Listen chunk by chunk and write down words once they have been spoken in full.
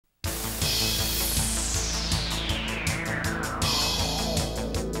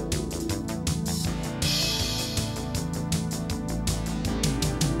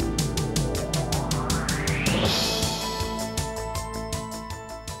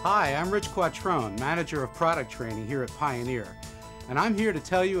Hi, I'm Rich Quattrone, Manager of Product Training here at Pioneer, and I'm here to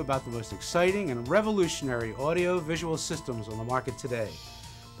tell you about the most exciting and revolutionary audio-visual systems on the market today,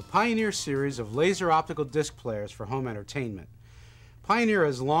 the Pioneer series of laser optical disc players for home entertainment. Pioneer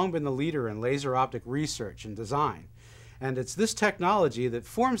has long been the leader in laser optic research and design, and it's this technology that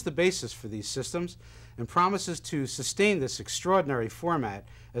forms the basis for these systems and promises to sustain this extraordinary format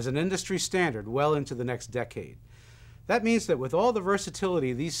as an industry standard well into the next decade. That means that with all the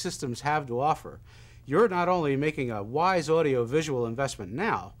versatility these systems have to offer, you're not only making a wise audio-visual investment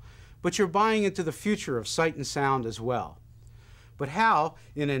now, but you're buying into the future of sight and sound as well. But how,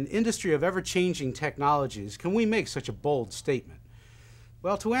 in an industry of ever-changing technologies, can we make such a bold statement?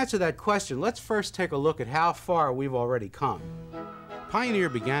 Well, to answer that question, let's first take a look at how far we've already come. Pioneer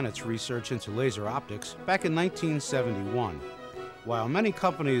began its research into laser optics back in 1971. While many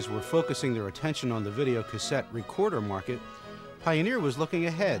companies were focusing their attention on the video cassette recorder market, Pioneer was looking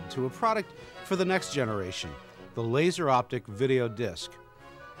ahead to a product for the next generation, the laser optic video disc.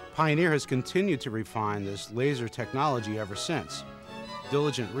 Pioneer has continued to refine this laser technology ever since.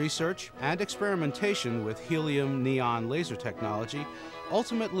 Diligent research and experimentation with helium neon laser technology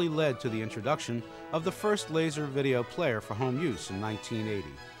ultimately led to the introduction of the first laser video player for home use in 1980.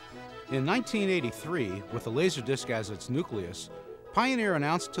 In 1983, with the laserdisc as its nucleus, Pioneer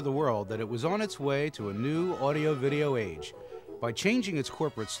announced to the world that it was on its way to a new audio-video age by changing its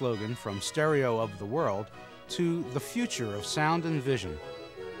corporate slogan from Stereo of the World to the Future of Sound and Vision.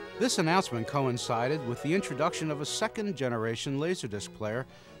 This announcement coincided with the introduction of a second-generation laserdisc player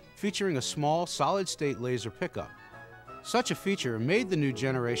featuring a small solid-state laser pickup. Such a feature made the new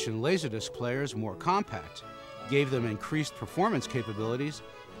generation laserdisc players more compact, gave them increased performance capabilities,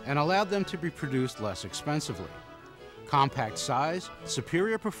 and allowed them to be produced less expensively. Compact size,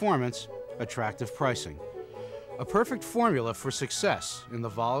 superior performance, attractive pricing. A perfect formula for success in the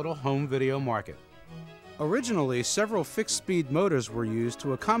volatile home video market. Originally, several fixed-speed motors were used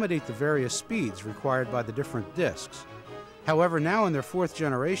to accommodate the various speeds required by the different discs. However, now in their fourth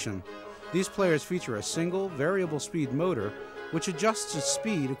generation, these players feature a single, variable speed motor which adjusts its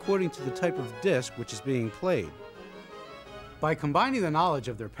speed according to the type of disc which is being played. By combining the knowledge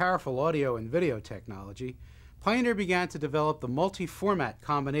of their powerful audio and video technology, Pioneer began to develop the multi-format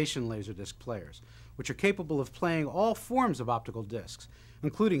combination laserdisc players, which are capable of playing all forms of optical discs,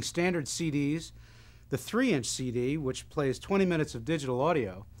 including standard CDs, the 3-inch CD, which plays 20 minutes of digital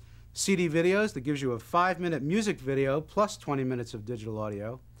audio, CD videos that gives you a 5-minute music video plus 20 minutes of digital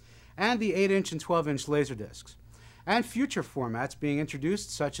audio, and the 8-inch and 12-inch laserdiscs, and future formats being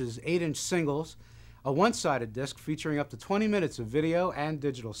introduced such as 8-inch singles, a one-sided disc featuring up to 20 minutes of video and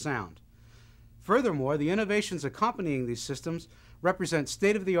digital sound. Furthermore, the innovations accompanying these systems represent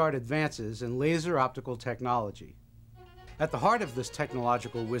state-of-the-art advances in laser optical technology. At the heart of this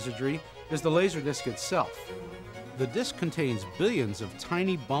technological wizardry is the laserdisc itself. The disc contains billions of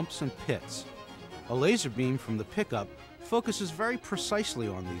tiny bumps and pits. A laser beam from the pickup focuses very precisely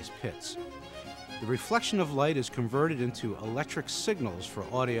on these pits. The reflection of light is converted into electric signals for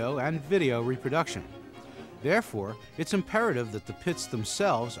audio and video reproduction. Therefore, it's imperative that the pits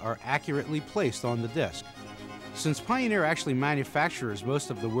themselves are accurately placed on the disc. Since Pioneer actually manufactures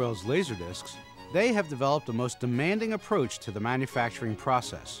most of the world's laserdiscs, they have developed a most demanding approach to the manufacturing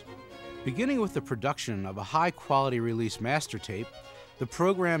process. Beginning with the production of a high-quality release master tape, the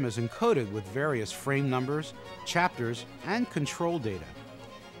program is encoded with various frame numbers, chapters, and control data.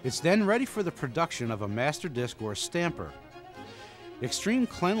 It's then ready for the production of a master disc or stamper. Extreme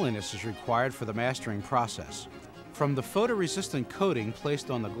cleanliness is required for the mastering process. From the photoresistant coating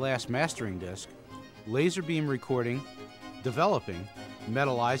placed on the glass mastering disc, laser beam recording, developing,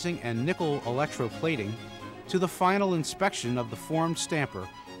 metallizing, and nickel electroplating, to the final inspection of the formed stamper,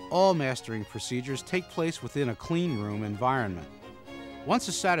 all mastering procedures take place within a clean room environment. Once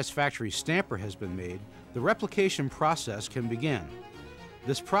a satisfactory stamper has been made, the replication process can begin.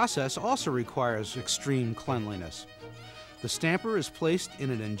 This process also requires extreme cleanliness. The stamper is placed in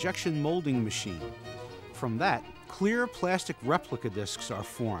an injection molding machine. From that, clear plastic replica discs are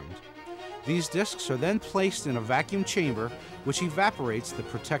formed. These discs are then placed in a vacuum chamber which evaporates the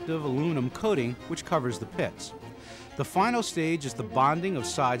protective aluminum coating which covers the pits. The final stage is the bonding of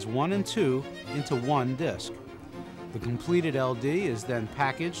sides 1 and 2 into one disc. The completed LD is then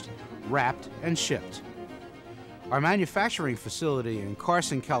packaged, wrapped, and shipped. Our manufacturing facility in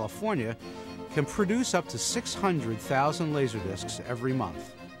Carson, California can produce up to 600,000 laserdiscs every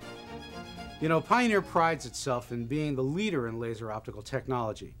month. You know, Pioneer prides itself in being the leader in laser optical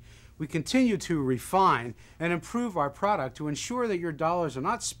technology. We continue to refine and improve our product to ensure that your dollars are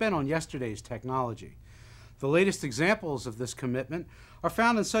not spent on yesterday's technology. The latest examples of this commitment are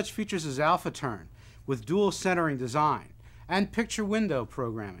found in such features as alpha turn, with dual centering design, and picture window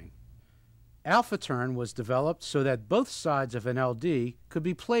programming. Alpha turn was developed so that both sides of an LD could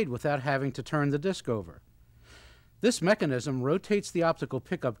be played without having to turn the disc over. This mechanism rotates the optical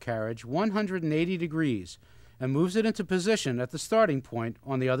pickup carriage 180 degrees and moves it into position at the starting point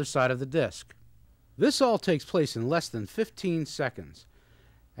on the other side of the disc. This all takes place in less than 15 seconds,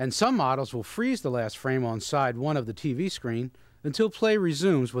 and some models will freeze the last frame on side 1 of the TV screen until play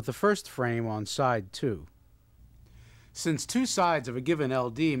resumes with the first frame on side 2. Since two sides of a given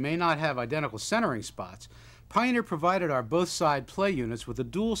LD may not have identical centering spots, Pioneer provided our both-side play units with a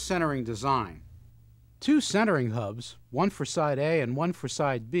dual centering design. Two centering hubs, one for side A and one for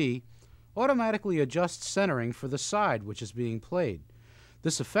side B, automatically adjust centering for the side which is being played.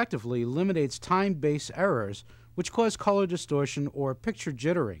 This effectively eliminates time-based errors which cause color distortion or picture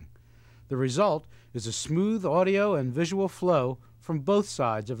jittering. The result is a smooth audio and visual flow from both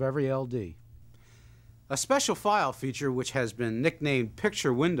sides of every LD. A special file feature, which has been nicknamed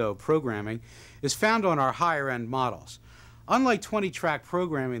picture window programming, is found on our higher-end models. Unlike 20-track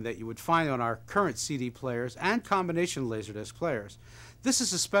programming that you would find on our current CD players and combination Laserdisc players, this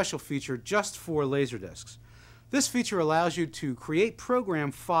is a special feature just for Laserdiscs. This feature allows you to create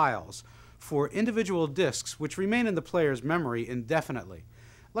program files for individual discs which remain in the player's memory indefinitely.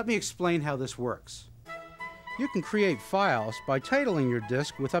 Let me explain how this works. You can create files by titling your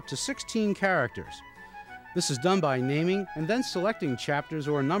disc with up to 16 characters. This is done by naming and then selecting chapters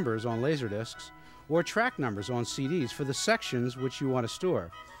or numbers on Laserdiscs or track numbers on CDs for the sections which you want to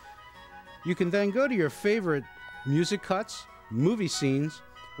store. You can then go to your favorite music cuts, movie scenes,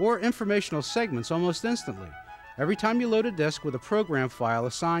 or informational segments almost instantly, every time you load a disc with a program file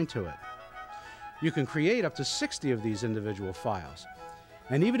assigned to it. You can create up to 60 of these individual files.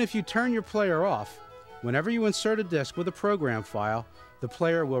 And even if you turn your player off, whenever you insert a disc with a program file, the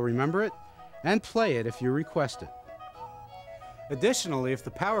player will remember it and play it if you request it. Additionally, if the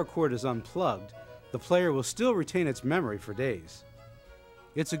power cord is unplugged, the player will still retain its memory for days.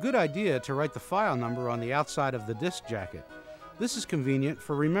 It's a good idea to write the file number on the outside of the disc jacket. This is convenient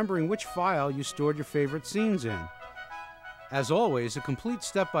for remembering which file you stored your favorite scenes in. As always, a complete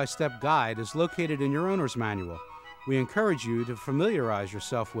step-by-step guide is located in your owner's manual. We encourage you to familiarize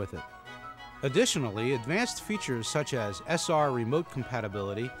yourself with it. Additionally, advanced features such as SR remote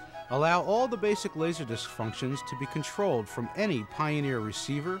compatibility allow all the basic Laserdisc functions to be controlled from any Pioneer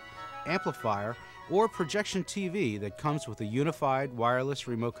receiver, amplifier, or projection TV that comes with a unified wireless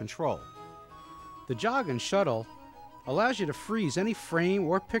remote control. The jog and shuttle allows you to freeze any frame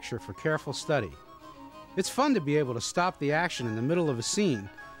or picture for careful study. It's fun to be able to stop the action in the middle of a scene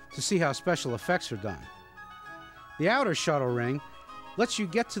to see how special effects are done. The outer shuttle ring lets you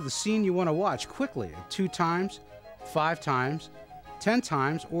get to the scene you want to watch quickly at 2 times, 5 times, 10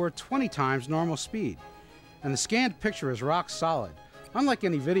 times, or 20 times normal speed. And the scanned picture is rock solid, unlike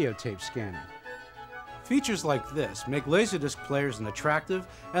any videotape scanning. Features like this make Laserdisc players an attractive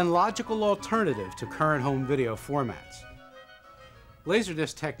and logical alternative to current home video formats.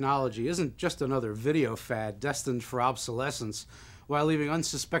 Laserdisc technology isn't just another video fad destined for obsolescence while leaving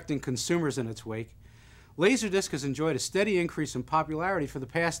unsuspecting consumers in its wake. Laserdisc has enjoyed a steady increase in popularity for the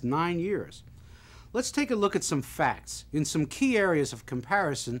past 9 years. Let's take a look at some facts in some key areas of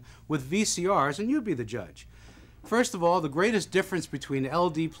comparison with VCRs, and you be the judge. First of all, the greatest difference between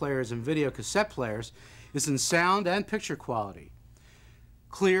LD players and video cassette players is in sound and picture quality.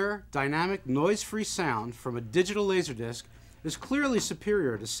 Clear, dynamic, noise-free sound from a digital Laserdisc is clearly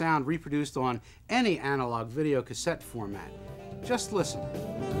superior to sound reproduced on any analog video cassette format. Just listen.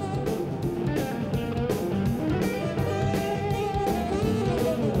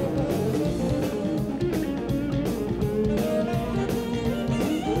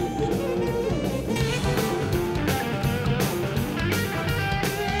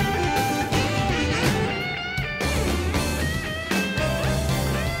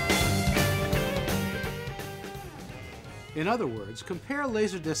 In other words, compare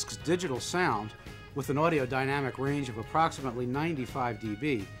Laserdisc's digital sound with an audio dynamic range of approximately 95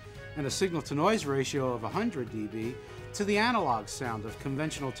 dB and a signal-to-noise ratio of 100 dB to the analog sound of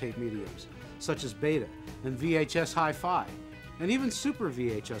conventional tape mediums, such as Beta and VHS Hi-Fi, and even Super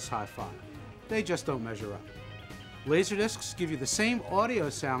VHS Hi-Fi. They just don't measure up. Laserdiscs give you the same audio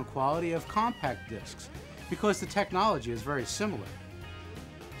sound quality of compact discs because the technology is very similar.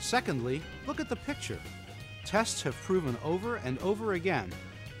 Secondly, look at the picture. Tests have proven over and over again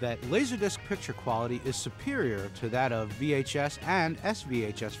that Laserdisc picture quality is superior to that of VHS and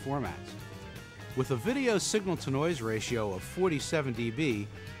SVHS formats. With a video signal-to-noise ratio of 47 dB,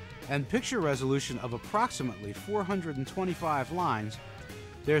 and picture resolution of approximately 425 lines,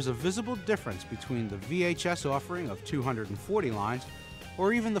 there's a visible difference between the VHS offering of 240 lines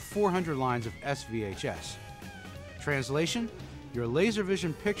or even the 400 lines of SVHS. Translation: your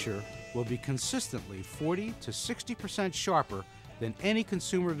LaserVision picture will be consistently 40 to 60% sharper than any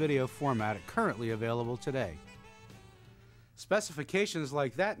consumer video format currently available today. Specifications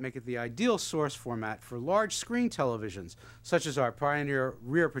like that make it the ideal source format for large screen televisions, such as our Pioneer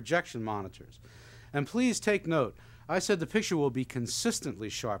rear projection monitors. And please take note, I said the picture will be consistently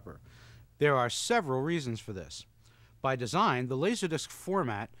sharper. There are several reasons for this. By design, the Laserdisc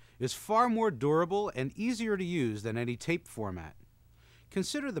format is far more durable and easier to use than any tape format.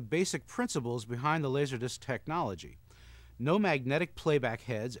 Consider the basic principles behind the Laserdisc technology. No magnetic playback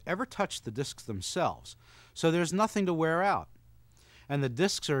heads ever touch the discs themselves, so there's nothing to wear out. And the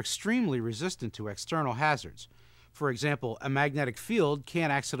discs are extremely resistant to external hazards. For example, a magnetic field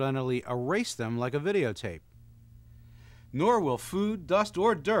can't accidentally erase them like a videotape. Nor will food, dust,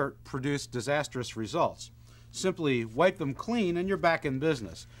 or dirt produce disastrous results. Simply wipe them clean and you're back in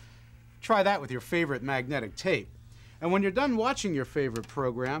business. Try that with your favorite magnetic tape. And when you're done watching your favorite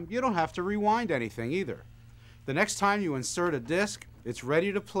program, you don't have to rewind anything either. The next time you insert a disc, it's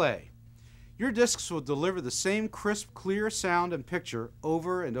ready to play. Your discs will deliver the same crisp, clear sound and picture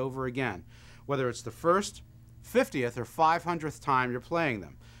over and over again, whether it's the first, 50th, or 500th time you're playing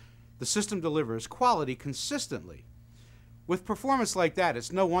them. The system delivers quality consistently. With performance like that,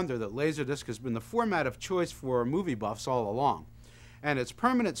 it's no wonder that Laserdisc has been the format of choice for movie buffs all along, and its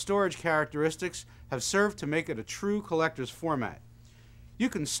permanent storage characteristics have served to make it a true collector's format. You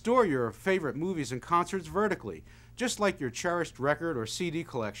can store your favorite movies and concerts vertically, just like your cherished record or CD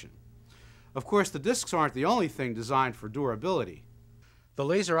collection. Of course, the discs aren't the only thing designed for durability. The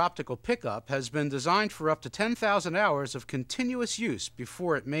laser optical pickup has been designed for up to 10,000 hours of continuous use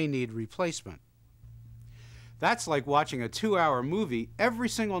before it may need replacement. That's like watching a 2-hour movie every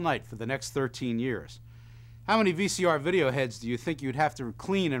single night for the next 13 years. How many VCR video heads do you think you'd have to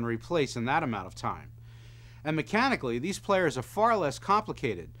clean and replace in that amount of time? And mechanically, these players are far less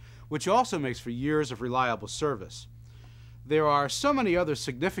complicated, which also makes for years of reliable service. There are so many other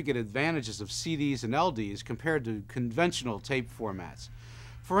significant advantages of CDs and LDs compared to conventional tape formats.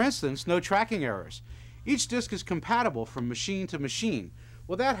 For instance, no tracking errors. Each disc is compatible from machine to machine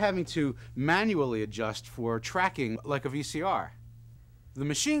without having to manually adjust for tracking like a VCR. The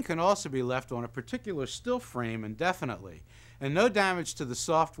machine can also be left on a particular still frame indefinitely, and no damage to the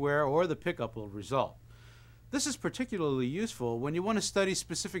software or the pickup will result. This is particularly useful when you want to study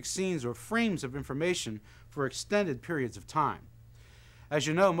specific scenes or frames of information for extended periods of time. As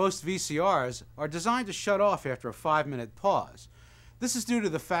you know, most VCRs are designed to shut off after a 5-minute pause. This is due to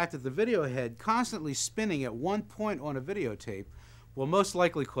the fact that the video head constantly spinning at one point on a videotape will most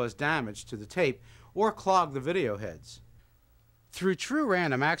likely cause damage to the tape or clog the video heads. Through true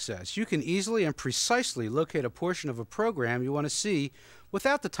random access, you can easily and precisely locate a portion of a program you want to see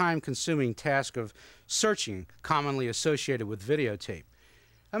without the time-consuming task of searching commonly associated with videotape.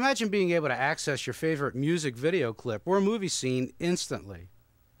 Imagine being able to access your favorite music video clip or movie scene instantly.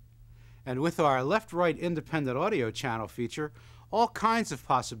 And with our left-right independent audio channel feature, all kinds of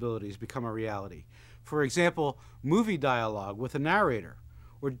possibilities become a reality. For example, movie dialogue with a narrator,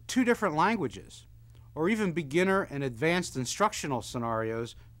 or 2 different languages, or even beginner and advanced instructional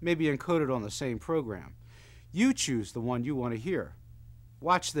scenarios may be encoded on the same program. You choose the one you want to hear.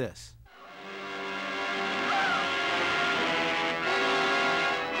 Watch this.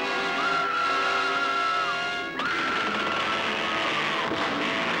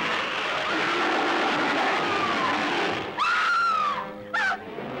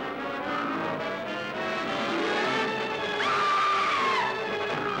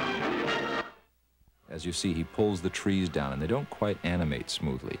 As you see, he pulls the trees down, and they don't quite animate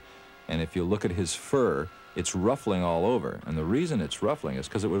smoothly. And if you look at his fur, it's ruffling all over. And the reason it's ruffling is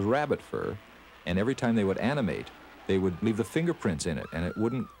because it was rabbit fur, and every time they would animate, they would leave the fingerprints in it, and it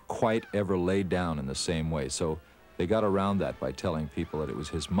wouldn't quite ever lay down in the same way. So they got around that by telling people that it was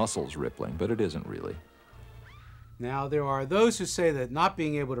his muscles rippling, but it isn't really. Now, there are those who say that not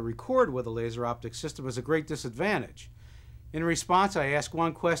being able to record with a laser optic system is a great disadvantage. In response, I ask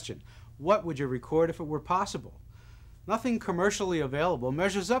one question. What would you record if it were possible? Nothing commercially available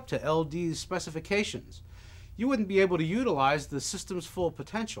measures up to LD's specifications. You wouldn't be able to utilize the system's full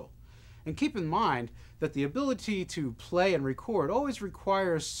potential. And keep in mind that the ability to play and record always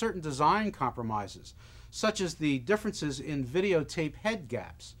requires certain design compromises, such as the differences in videotape head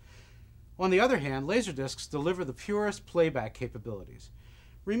gaps. On the other hand, Laserdiscs deliver the purest playback capabilities.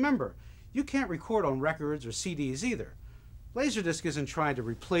 Remember, you can't record on records or CDs either. Laserdisc isn't trying to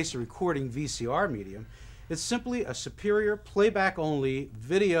replace a recording VCR medium. It's simply a superior playback-only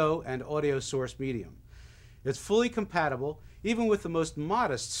video and audio source medium. It's fully compatible even with the most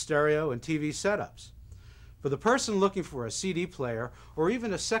modest stereo and TV setups. For the person looking for a CD player or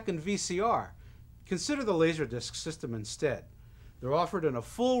even a second VCR, consider the Laserdisc system instead. They're offered in a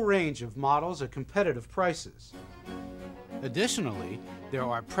full range of models at competitive prices. Additionally, there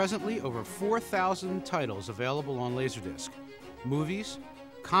are presently over 4,000 titles available on Laserdisc. Movies,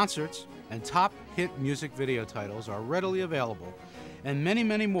 concerts, and top hit music video titles are readily available, and many,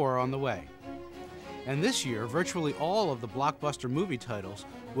 many more are on the way. And this year, virtually all of the blockbuster movie titles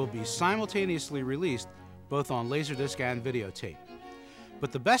will be simultaneously released both on Laserdisc and videotape.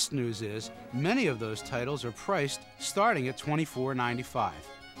 But the best news is, many of those titles are priced starting at $24.95.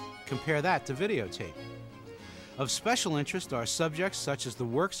 Compare that to videotape. Of special interest are subjects such as the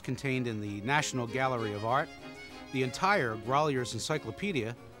works contained in the National Gallery of Art, the entire Grolier's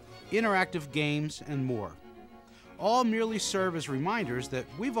Encyclopedia, interactive games, and more. All merely serve as reminders that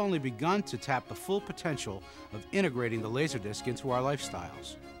we've only begun to tap the full potential of integrating the Laserdisc into our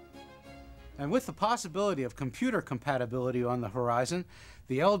lifestyles. And with the possibility of computer compatibility on the horizon,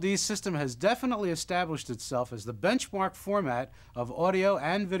 the LD system has definitely established itself as the benchmark format of audio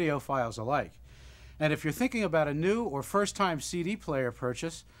and video files alike. And if you're thinking about a new or first-time CD player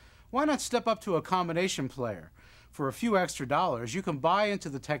purchase, why not step up to a combination player? For a few extra dollars, you can buy into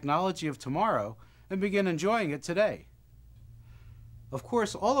the technology of tomorrow and begin enjoying it today. Of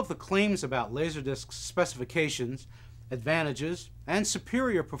course, all of the claims about Laserdisc's specifications, advantages, and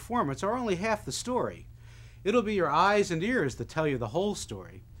superior performance are only half the story. It'll be your eyes and ears that tell you the whole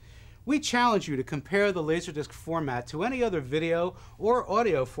story. We challenge you to compare the Laserdisc format to any other video or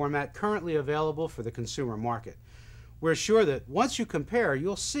audio format currently available for the consumer market. We're sure that once you compare,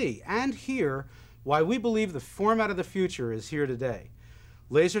 you'll see and hear why we believe the format of the future is here today.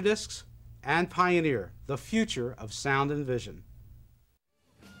 Laserdiscs and Pioneer, the future of sound and vision.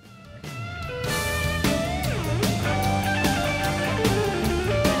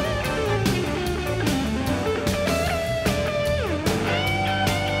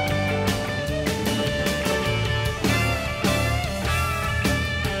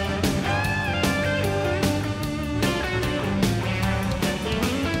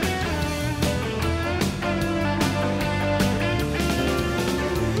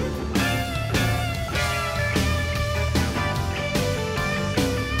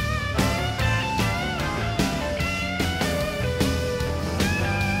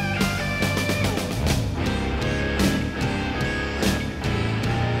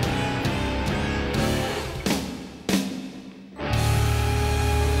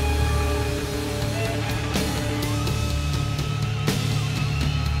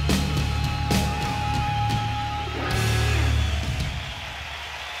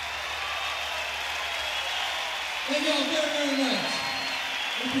 Thank you all very, very much.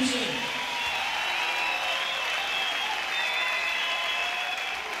 We appreciate it.